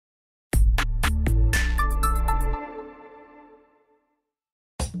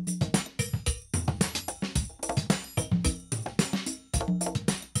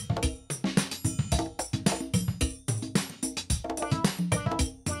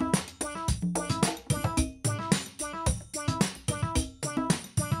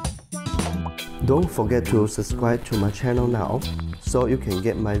Don't forget to subscribe to my channel now so you can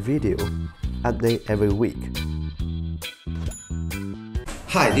get my video update every week.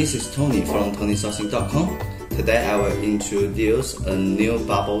 Hi, this is Tony from TonySourcing.com. Today I will introduce a new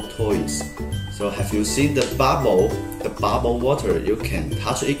bubble toys. So have you seen the bubble water? You can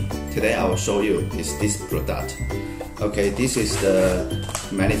touch it. Today I will show you is this product. Okay, this is the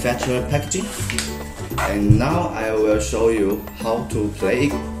manufacturer packaging. And now I will show you how to play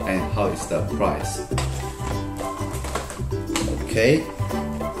it and how is the price. Okay.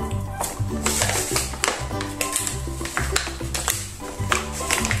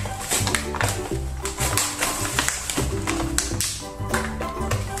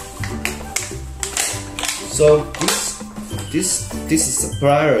 So this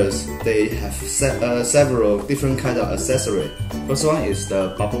suppliers, they have several different kind of accessory. First one is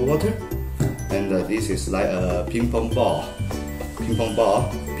the bubble water, and this is like a ping pong board,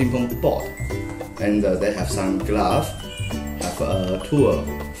 and they have some glove, have a tool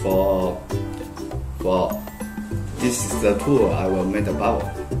for this is the tool I will make the bubble.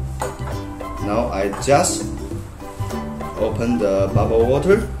 Now I just open the bubble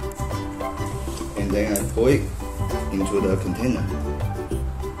water. And then I pour it into the container.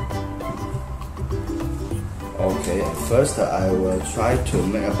 Okay, first I will try to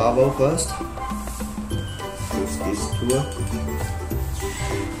make a bubble first. Use this tool.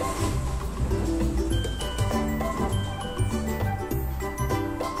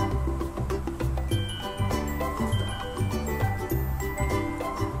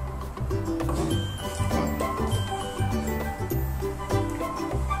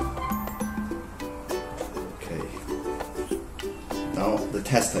 Now the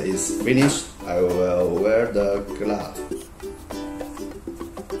test is finished. I will wear the glove.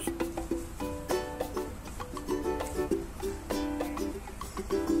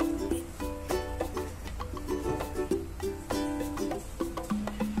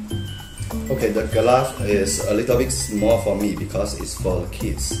 Okay, the glove is a little bit small for me because it's for the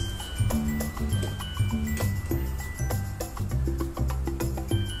kids.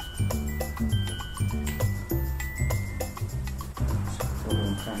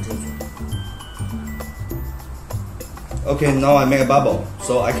 Okay, now I make a bubble,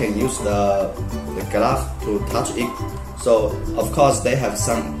 so I can use the glove to touch it. So of course they have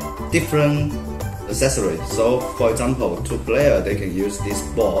some different accessories. So for example, two players, they can use this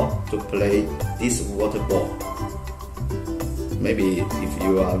ball to play this water ball. Maybe if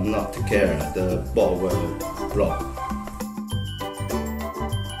you are not care, the ball will blow.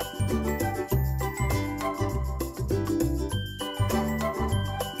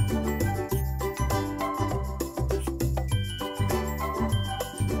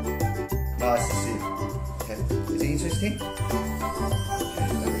 Now let's see. Okay, is it interesting? Okay,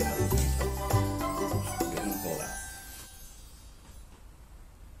 there we go. Beautiful.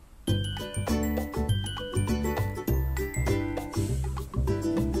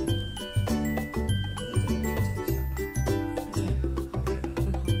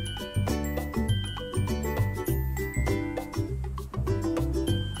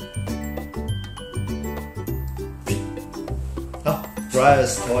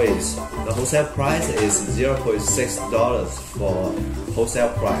 Price toys. The wholesale price is $0.6 for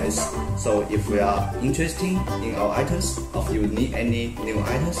wholesale price. So if you are interested in our items, or if you need any new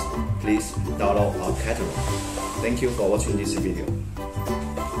items, please download our catalog. Thank you for watching this video.